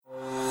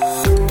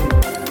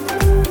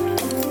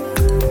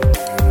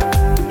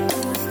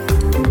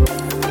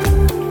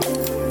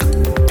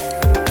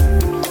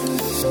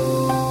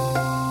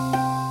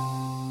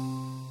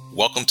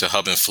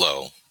Hub and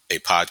Flow, a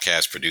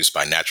podcast produced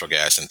by Natural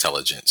Gas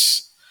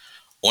Intelligence.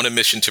 On a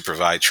mission to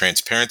provide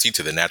transparency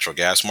to the natural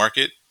gas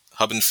market,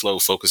 Hub and Flow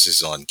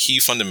focuses on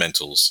key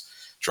fundamentals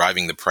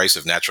driving the price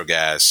of natural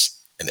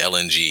gas and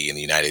LNG in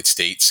the United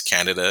States,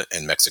 Canada,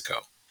 and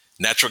Mexico.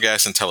 Natural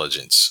Gas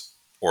Intelligence,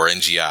 or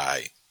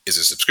NGI, is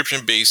a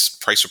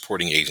subscription-based price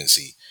reporting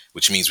agency,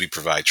 which means we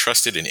provide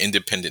trusted and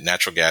independent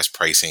natural gas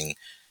pricing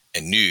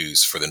and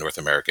news for the North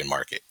American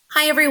market.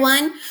 Hi,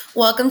 everyone.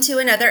 Welcome to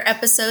another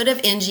episode of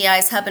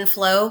NGI's Hub and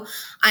Flow.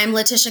 I'm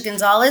Leticia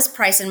Gonzalez,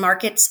 Price and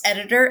Markets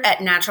Editor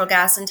at Natural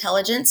Gas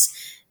Intelligence.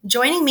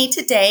 Joining me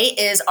today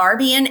is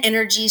RBN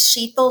Energy's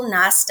Sheetal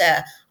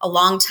Nasta, a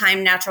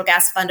longtime natural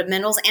gas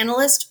fundamentals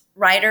analyst,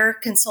 writer,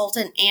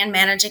 consultant, and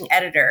managing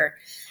editor.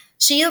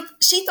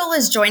 Sheetal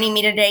is joining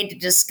me today to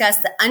discuss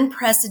the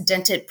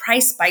unprecedented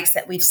price spikes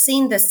that we've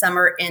seen this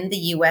summer in the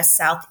U.S.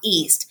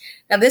 Southeast.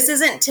 Now, this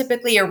isn't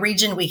typically a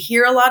region we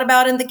hear a lot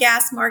about in the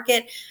gas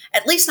market,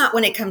 at least not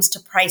when it comes to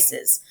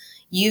prices.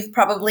 You've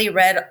probably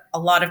read a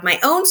lot of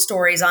my own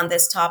stories on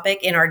this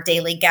topic in our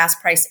daily gas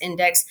price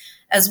index,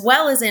 as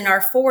well as in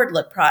our forward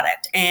look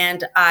product.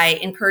 And I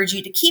encourage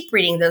you to keep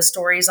reading those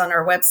stories on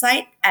our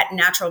website at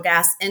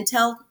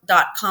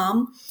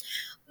naturalgasintel.com.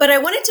 But I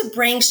wanted to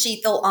bring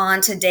Sheetal on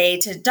today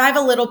to dive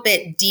a little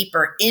bit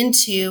deeper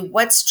into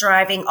what's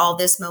driving all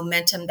this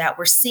momentum that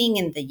we're seeing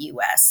in the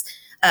U.S.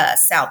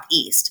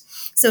 Southeast.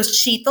 So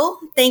Sheetal,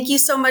 thank you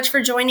so much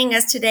for joining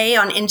us today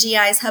on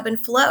NGI's Hub and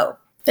Flow.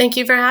 Thank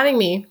you for having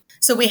me.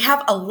 So we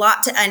have a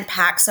lot to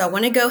unpack, so I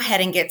want to go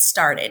ahead and get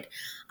started.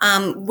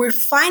 We're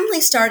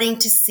finally starting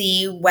to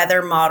see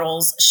weather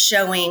models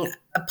showing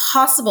a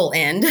possible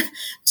end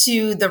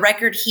to the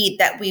record heat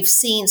that we've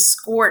seen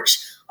scorch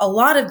a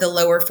lot of the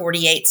lower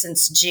 48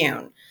 since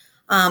June.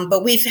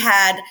 But we've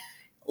had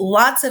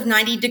lots of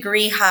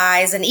 90-degree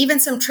highs and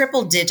even some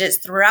triple digits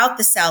throughout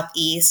the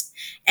Southeast.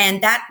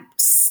 And that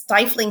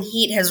stifling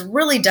heat has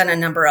really done a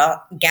number of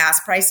gas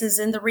prices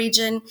in the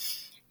region.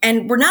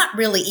 And we're not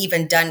really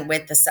even done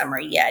with the summer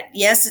yet.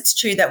 Yes, it's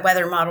true that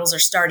weather models are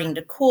starting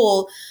to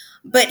cool,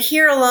 but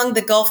here along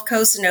the Gulf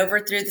Coast and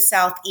over through the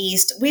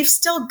Southeast, we've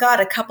still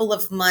got a couple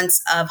of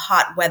months of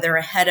hot weather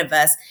ahead of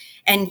us.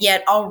 And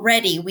yet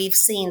already we've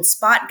seen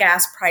spot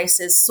gas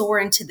prices soar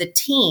into the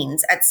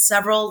teens at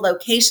several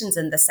locations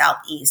in the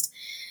Southeast,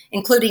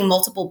 including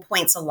multiple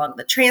points along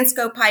the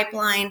Transco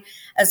pipeline,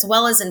 as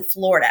well as in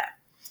Florida.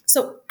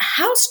 So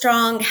how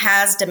strong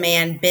has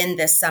demand been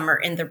this summer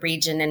in the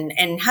region,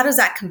 and how does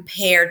that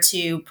compare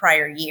to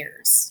prior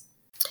years?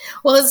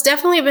 Well, it's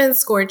definitely been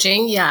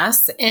scorching,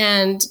 yes,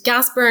 and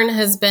gas burn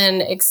has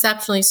been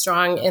exceptionally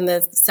strong in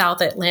the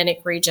South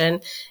Atlantic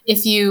region.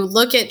 If you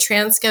look at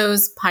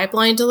Transco's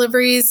pipeline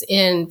deliveries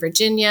in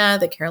Virginia,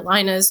 the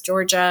Carolinas,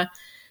 Georgia,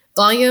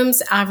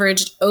 volumes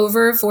averaged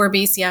over 4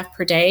 BCF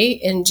per day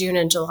in June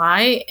and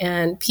July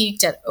and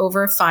peaked at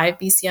over 5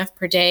 BCF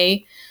per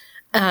day.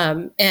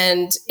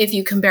 And if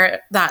you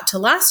compare that to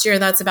last year,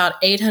 that's about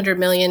 800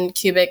 million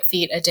cubic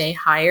feet a day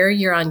higher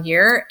year on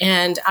year.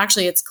 And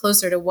actually, it's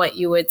closer to what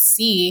you would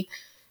see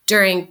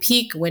during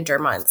peak winter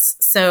months.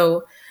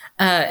 So,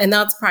 and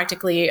that's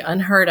practically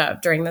unheard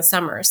of during the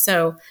summer.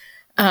 So,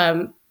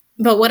 but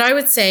what I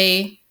would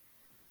say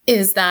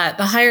is that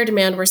the higher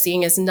demand we're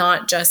seeing is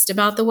not just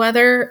about the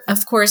weather.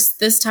 Of course,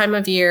 this time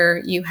of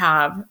year, you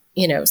have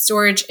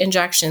storage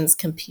injections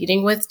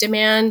competing with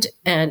demand,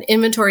 and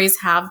inventories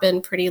have been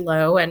pretty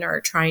low and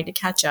are trying to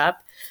catch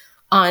up.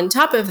 On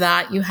top of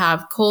that, you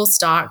have coal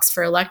stocks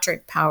for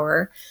electric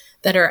power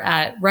that are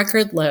at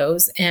record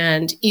lows,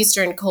 and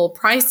Eastern coal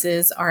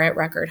prices are at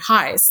record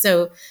highs.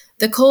 So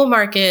the coal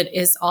market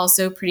is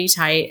also pretty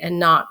tight and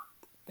not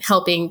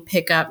helping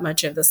pick up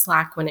much of the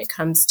slack when it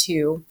comes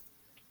to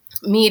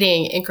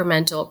meeting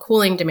incremental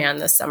cooling demand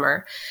this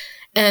summer.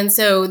 And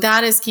so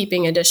that is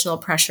keeping additional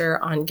pressure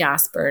on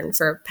gas burn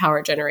for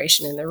power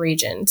generation in the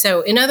region.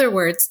 So in other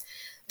words,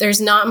 there's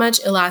not much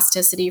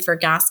elasticity for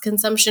gas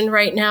consumption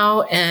right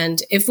now.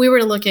 And if we were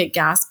to look at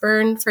gas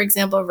burn, for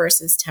example,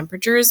 versus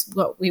temperatures,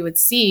 what we would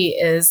see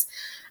is,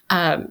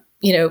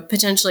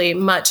 potentially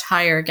much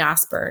higher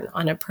gas burn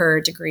on a per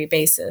degree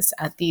basis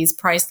at these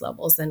price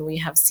levels than we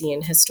have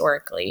seen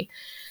historically.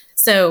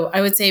 So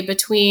I would say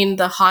between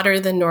the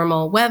hotter than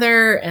normal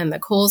weather and the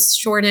coal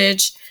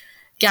shortage,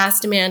 gas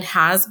demand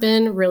has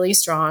been really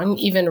strong,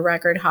 even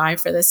record high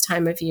for this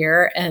time of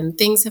year, and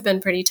things have been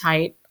pretty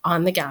tight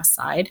on the gas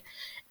side.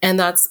 And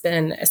that's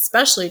been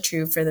especially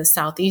true for the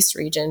Southeast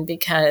region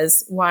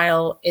because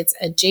while it's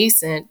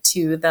adjacent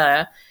to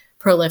the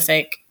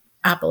prolific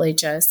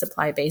Appalachia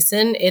supply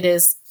basin, it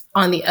is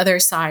on the other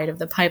side of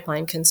the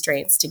pipeline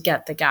constraints to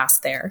get the gas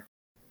there.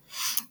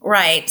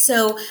 Right.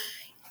 So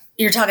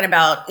you're talking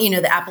about,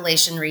 the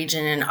Appalachian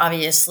region and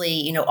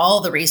obviously, all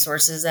the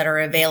resources that are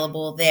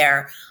available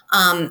there.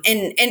 And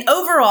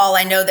overall,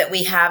 I know that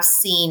we have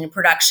seen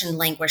production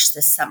languish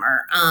this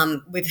summer.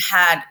 We've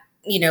had,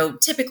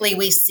 typically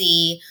we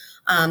see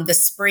the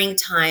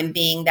springtime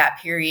being that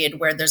period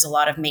where there's a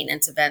lot of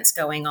maintenance events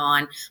going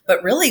on.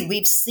 But really,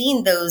 we've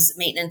seen those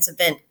maintenance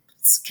events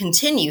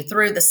continue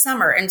through the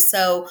summer. And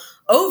so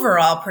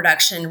overall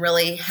production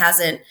really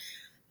hasn't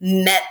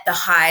met the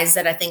highs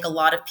that I think a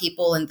lot of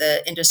people in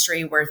the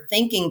industry were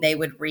thinking they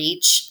would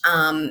reach.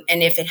 And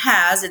if it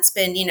has, it's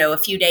been, a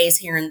few days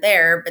here and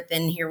there, but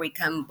then here we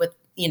come with,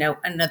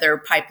 another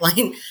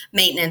pipeline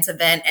maintenance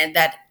event, and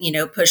that,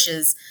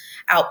 pushes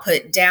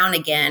output down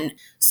again.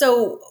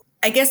 So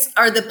I guess,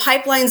 are the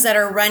pipelines that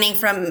are running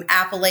from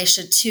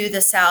Appalachia to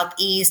the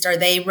Southeast, are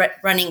they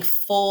running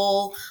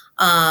full?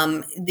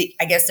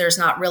 I guess there's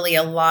not really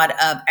a lot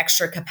of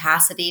extra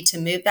capacity to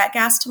move that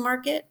gas to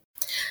market.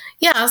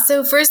 Yeah.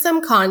 So for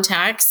some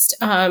context,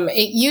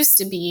 it used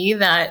to be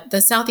that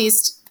the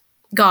Southeast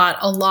got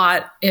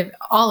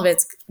all of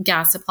its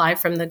gas supply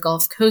from the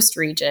Gulf Coast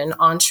region,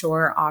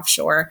 onshore,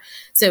 offshore.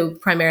 So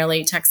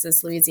primarily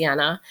Texas,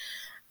 Louisiana.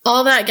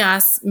 All that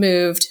gas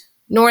moved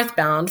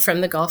northbound from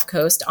the Gulf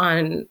Coast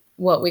on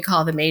what we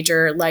call the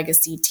major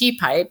legacy T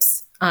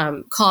pipes,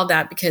 called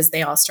that because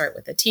they all start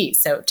with a T.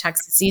 So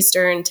Texas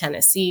Eastern,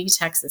 Tennessee,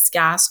 Texas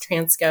Gas,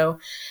 Transco.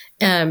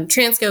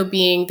 Transco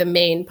being the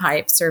main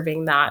pipe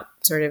serving that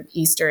sort of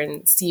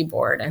eastern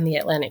seaboard and the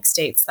Atlantic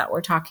states that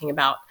we're talking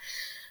about.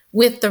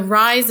 With the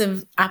rise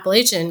of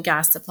Appalachian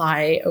gas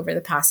supply over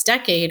the past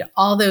decade,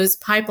 all those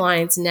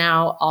pipelines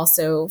now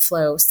also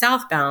flow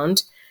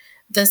southbound.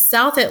 The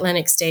South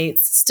Atlantic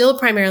states still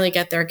primarily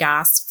get their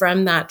gas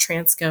from that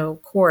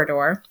Transco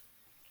corridor,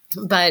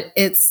 but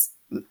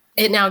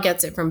it now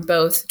gets it from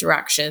both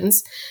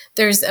directions.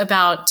 There's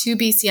about 2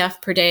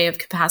 BCF per day of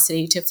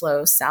capacity to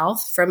flow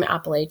south from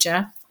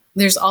Appalachia.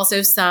 There's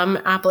also some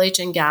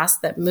Appalachian gas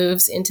that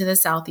moves into the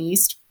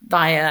Southeast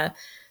via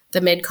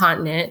the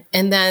mid-continent.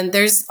 And then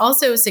there's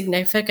also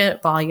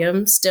significant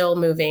volume still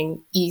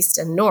moving east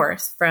and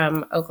north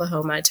from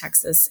Oklahoma,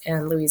 Texas,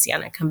 and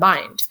Louisiana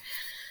combined.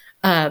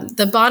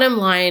 The bottom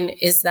line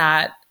is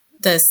that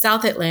the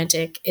South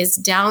Atlantic is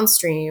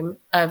downstream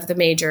of the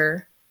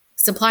major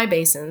supply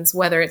basins,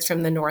 whether it's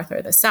from the north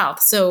or the south.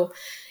 So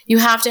you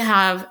have to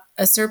have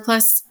a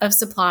surplus of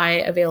supply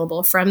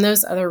available from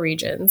those other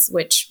regions,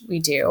 which we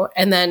do,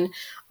 and then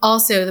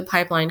also the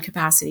pipeline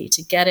capacity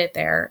to get it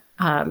there.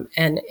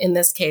 And in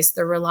this case,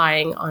 they're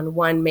relying on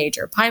one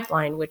major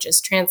pipeline, which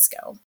is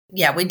Transco.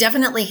 Yeah, we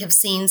definitely have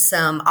seen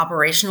some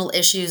operational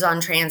issues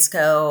on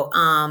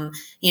Transco.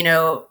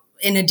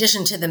 In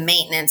addition to the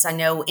maintenance, I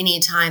know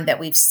anytime that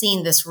we've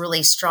seen this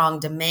really strong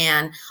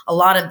demand, a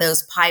lot of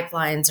those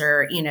pipelines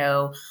are,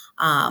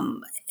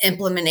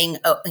 implementing,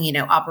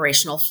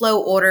 operational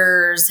flow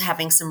orders,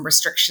 having some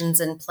restrictions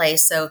in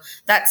place. So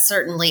that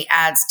certainly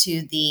adds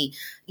to the,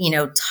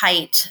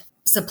 tight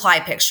supply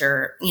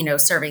picture,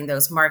 serving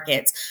those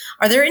markets.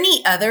 Are there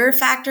any other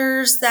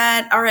factors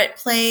that are at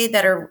play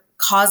that are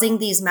causing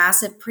these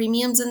massive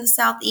premiums in the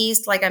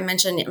Southeast? Like I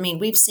mentioned,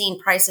 we've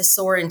seen prices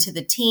soar into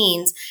the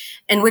teens,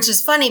 and which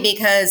is funny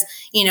because,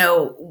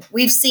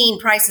 we've seen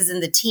prices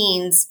in the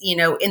teens,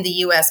 in the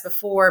US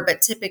before,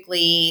 but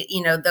typically,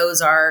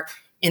 those are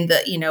in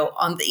the,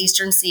 on the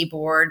eastern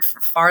seaboard,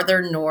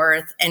 farther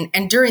north,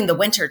 and during the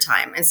winter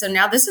time. And so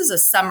now this is a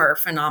summer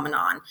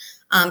phenomenon.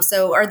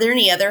 So are there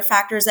any other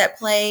factors at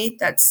play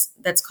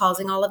that's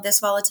causing all of this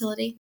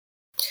volatility?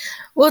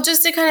 Well,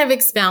 just to kind of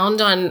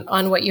expound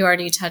on what you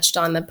already touched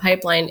on, the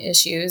pipeline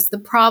issues, the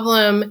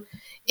problem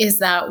is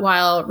that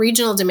while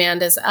regional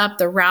demand is up,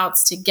 the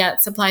routes to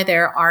get supply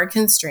there are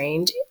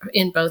constrained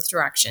in both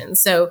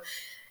directions. So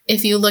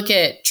if you look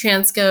at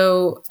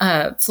Transco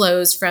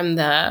flows from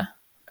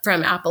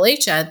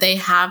Appalachia, they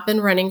have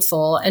been running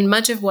full, and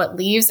much of what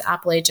leaves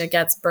Appalachia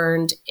gets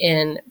burned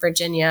in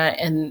Virginia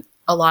and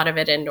a lot of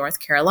it in North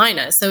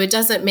Carolina. So it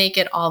doesn't make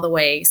it all the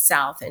way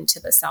south into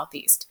the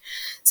Southeast.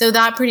 So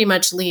that pretty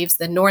much leaves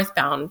the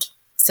northbound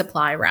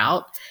supply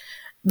route.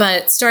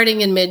 But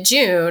starting in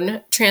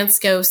mid-June,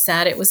 Transco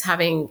said it was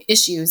having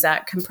issues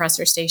at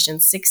compressor station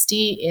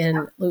 60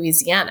 in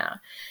Louisiana,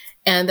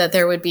 and that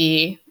there would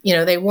be,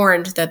 they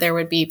warned that there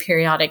would be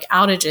periodic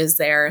outages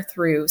there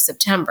through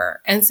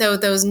September. And so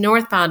those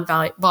northbound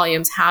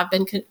volumes have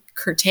been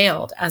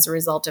curtailed as a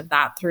result of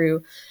that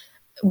through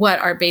what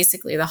are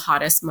basically the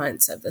hottest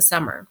months of the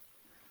summer.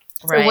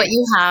 Right. So what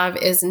you have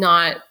is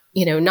not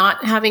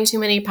having too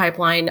many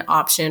pipeline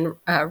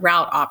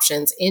route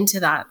options into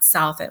that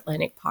South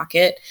Atlantic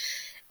pocket.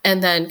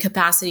 And then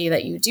capacity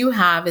that you do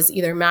have is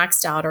either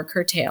maxed out or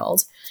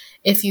curtailed.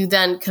 If you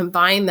then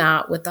combine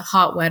that with the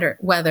hot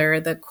weather,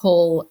 the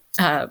coal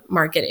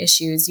market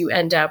issues, you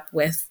end up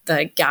with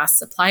the gas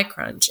supply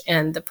crunch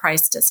and the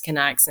price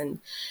disconnects and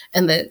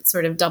the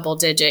sort of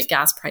double-digit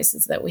gas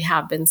prices that we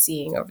have been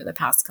seeing over the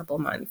past couple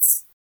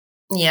months.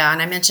 Yeah,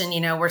 and I mentioned,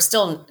 we're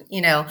still,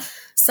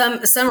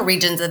 some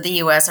regions of the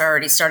U.S. are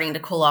already starting to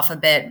cool off a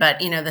bit, but,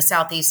 the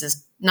Southeast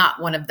is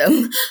not one of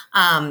them.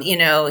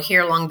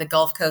 Here along the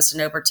Gulf Coast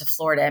and over to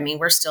Florida,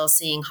 we're still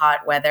seeing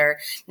hot weather.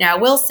 Now, I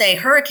will say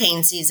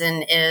hurricane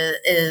season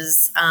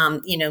is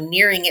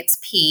nearing its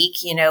peak.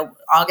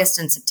 August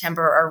and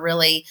September are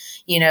really,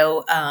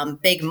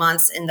 big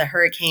months in the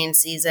hurricane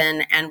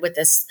season. And with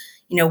this,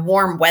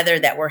 warm weather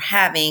that we're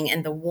having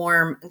and the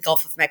warm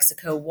Gulf of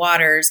Mexico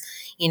waters,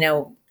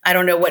 I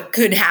don't know what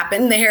could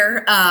happen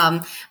there,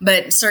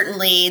 but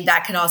certainly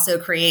that could also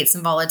create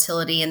some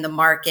volatility in the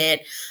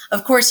market.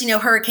 Of course,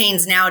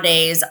 hurricanes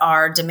nowadays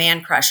are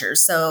demand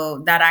crushers,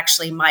 so that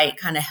actually might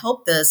kind of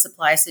help the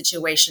supply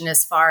situation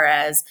as far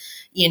as,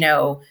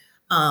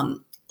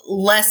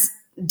 less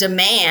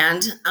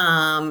demand,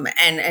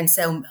 and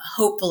so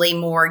hopefully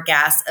more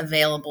gas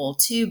available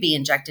to be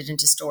injected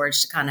into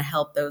storage to kind of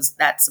help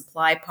that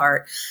supply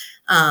part.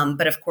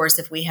 But of course,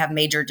 if we have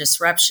major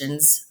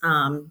disruptions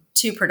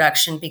to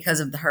production because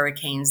of the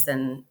hurricanes,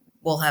 then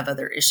we'll have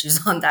other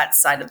issues on that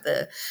side of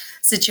the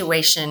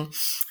situation.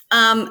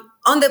 On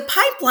the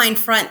pipeline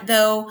front,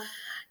 though,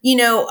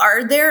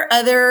 are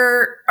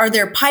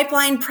there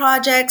pipeline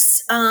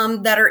projects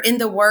that are in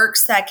the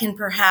works that can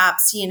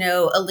perhaps,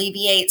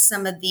 alleviate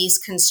some of these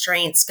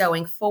constraints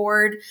going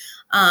forward?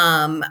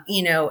 Are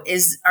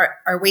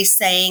we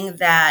saying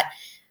that,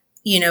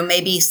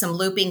 maybe some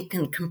looping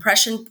and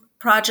compression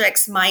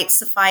projects might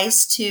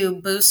suffice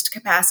to boost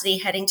capacity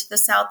heading to the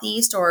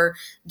Southeast, or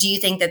do you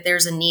think that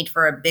there's a need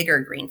for a bigger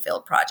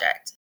greenfield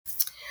project?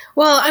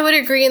 Well, I would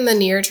agree in the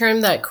near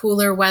term that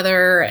cooler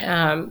weather,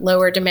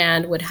 lower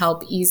demand would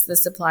help ease the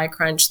supply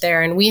crunch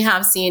there. And we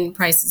have seen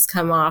prices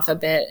come off a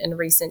bit in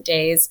recent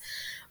days.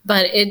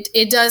 But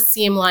it does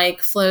seem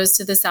like flows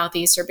to the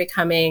Southeast are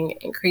becoming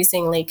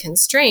increasingly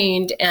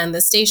constrained. And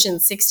the Station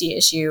 60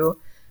 issue,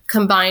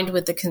 combined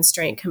with the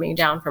constraint coming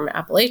down from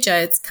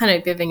Appalachia, it's kind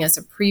of giving us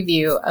a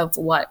preview of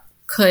what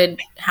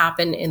could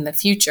happen in the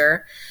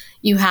future.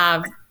 You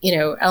have,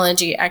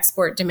 LNG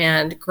export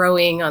demand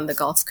growing on the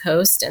Gulf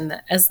Coast.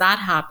 And as that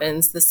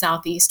happens, the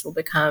Southeast will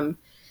become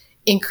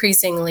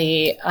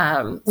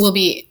will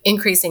be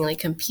increasingly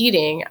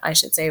competing, I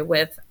should say,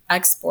 with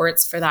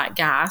exports for that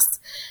gas.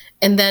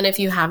 And then if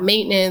you have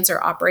maintenance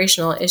or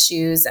operational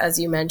issues, as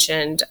you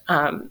mentioned,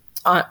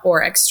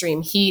 or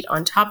extreme heat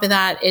on top of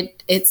that,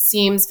 it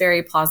seems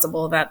very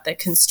plausible that the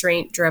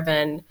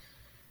constraint-driven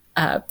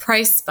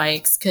price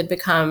spikes could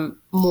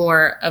become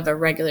more of a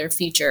regular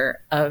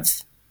feature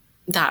of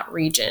that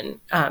region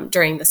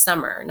during the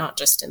summer, not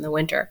just in the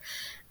winter.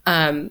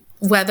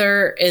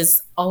 Weather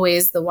is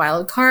always the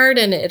wild card,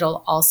 and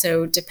it'll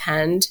also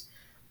depend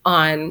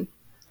on,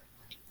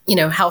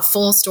 how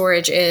full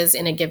storage is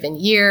in a given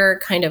year,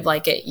 kind of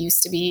like it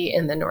used to be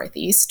in the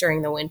Northeast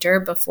during the winter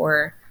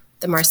before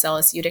the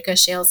Marcellus Utica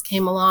shales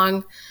came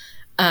along.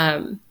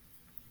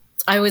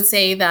 I would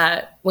say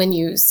that when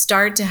you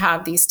start to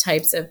have these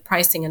types of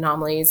pricing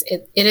anomalies,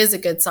 it is a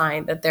good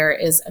sign that there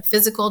is a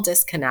physical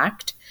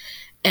disconnect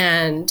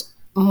and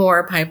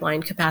more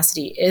pipeline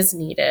capacity is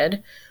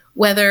needed,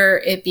 whether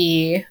it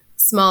be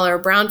smaller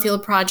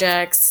brownfield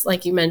projects,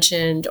 like you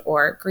mentioned,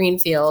 or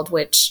greenfield,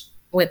 which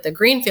with the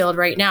greenfield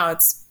right now,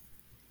 it's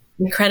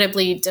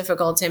incredibly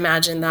difficult to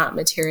imagine that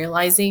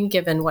materializing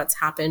given what's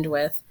happened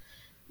with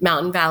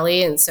Mountain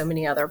Valley and so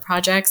many other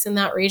projects in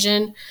that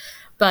region.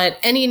 But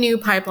any new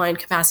pipeline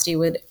capacity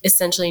would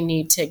essentially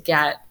need to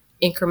get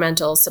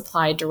incremental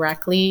supply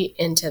directly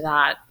into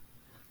that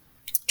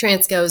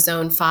Transco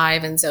Zone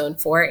 5 and Zone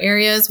 4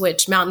 areas,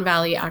 which Mountain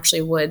Valley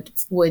actually would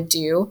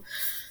do,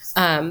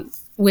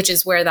 which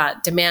is where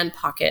that demand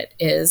pocket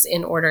is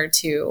in order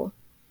to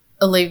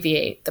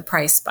alleviate the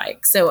price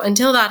spike. So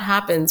until that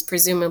happens,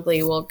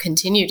 presumably we'll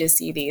continue to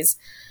see these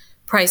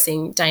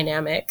pricing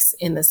dynamics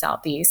in the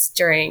Southeast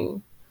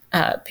during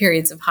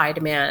periods of high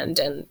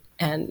demand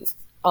and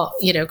all,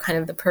 kind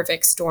of the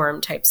perfect storm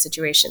type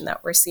situation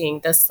that we're seeing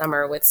this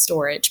summer with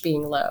storage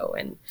being low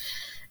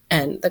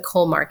and the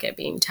coal market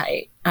being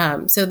tight.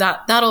 So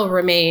that'll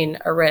remain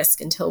a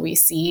risk until we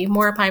see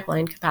more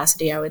pipeline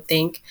capacity, I would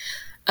think.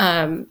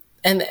 And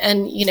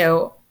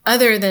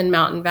other than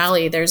Mountain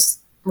Valley, there's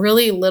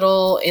really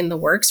little in the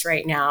works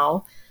right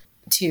now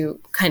to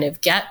kind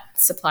of get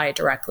supply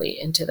directly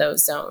into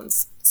those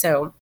zones.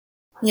 So,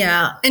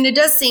 yeah. And it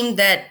does seem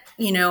that,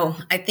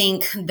 I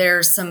think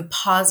there's some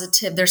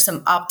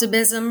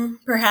optimism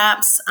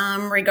perhaps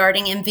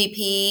regarding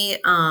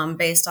MVP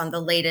based on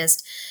the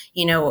latest,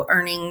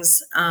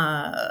 earnings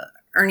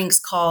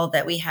call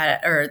that we had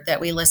or that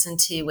we listened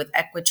to with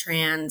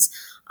Equitrans.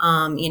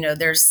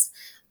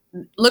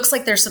 Looks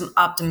like there's some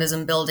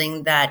optimism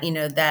building that,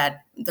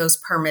 that those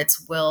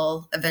permits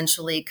will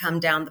eventually come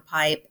down the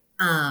pipe.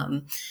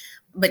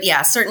 But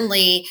yeah,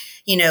 certainly,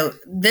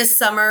 this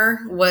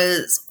summer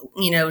was,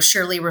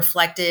 surely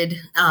reflected,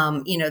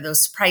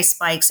 those price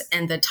spikes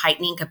and the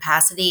tightening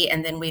capacity.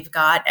 And then we've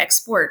got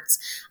exports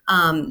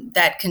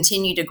that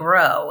continue to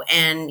grow.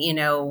 And,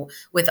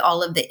 with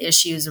all of the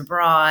issues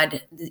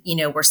abroad,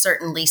 we're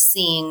certainly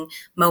seeing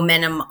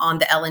momentum on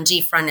the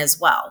LNG front as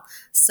well.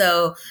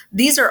 So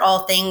these are all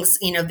things,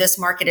 this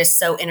market is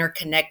so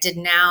interconnected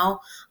now.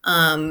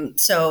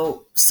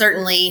 So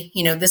certainly,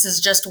 this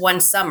is just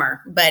one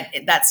summer, but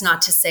that's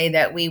not to say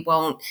that we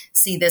won't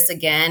see this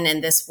again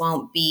and this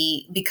won't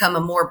become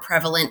a more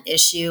prevalent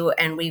issue.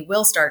 And we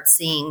will start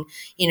seeing,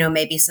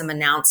 maybe some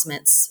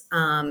announcements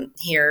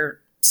here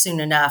soon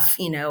enough,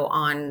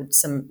 on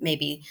some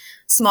maybe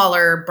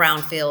smaller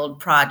brownfield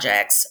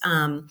projects.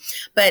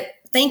 But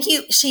thank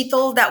you,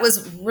 Sheetal. That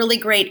was really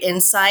great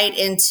insight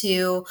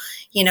into,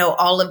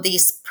 all of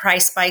these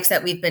price spikes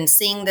that we've been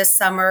seeing this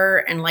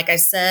summer. And like I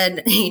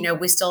said,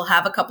 we still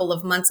have a couple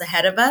of months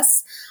ahead of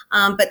us.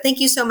 But thank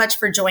you so much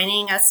for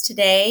joining us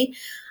today.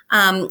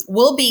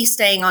 We'll be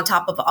staying on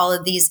top of all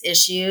of these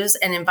issues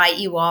and invite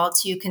you all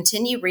to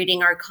continue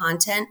reading our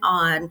content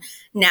on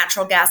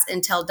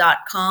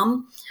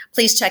naturalgasintel.com.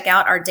 Please check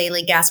out our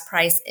daily gas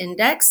price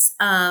index.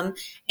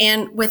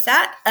 And with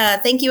that,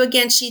 thank you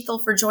again,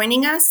 Sheetal, for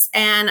joining us.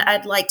 And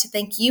I'd like to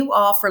thank you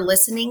all for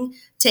listening.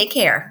 Take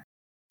care.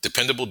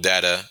 Dependable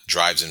data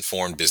drives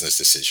informed business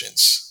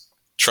decisions.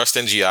 Trust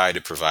NGI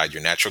to provide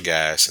your natural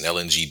gas and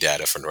LNG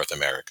data for North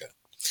America.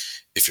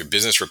 If your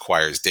business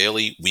requires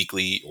daily,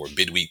 weekly, or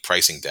bid-week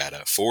pricing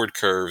data, forward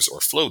curves, or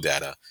flow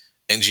data,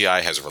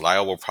 NGI has a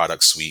reliable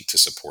product suite to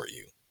support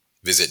you.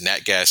 Visit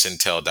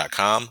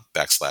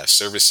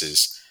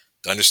natgasintel.com/services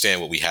to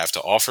understand what we have to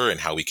offer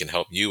and how we can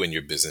help you and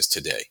your business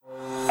today.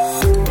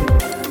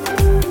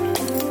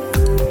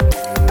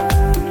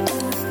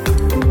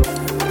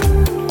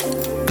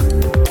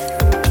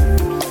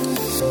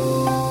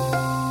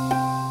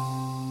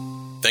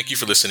 Thank you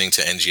for listening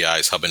to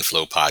NGI's Hub and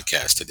Flow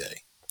podcast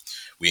today.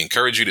 We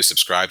encourage you to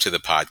subscribe to the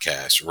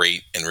podcast,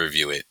 rate and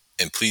review it,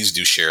 and please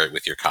do share it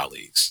with your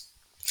colleagues.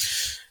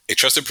 A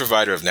trusted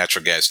provider of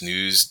natural gas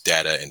news,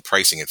 data, and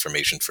pricing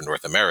information for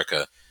North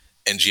America,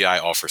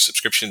 NGI offers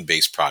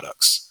subscription-based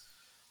products.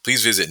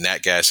 Please visit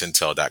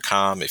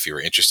natgasintel.com if you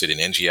are interested in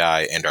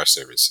NGI and our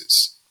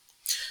services.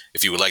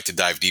 If you would like to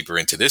dive deeper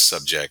into this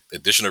subject,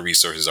 additional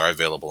resources are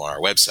available on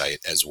our website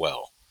as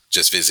well.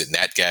 Just visit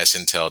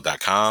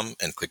natgasintel.com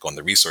and click on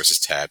the resources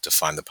tab to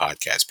find the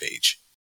podcast page.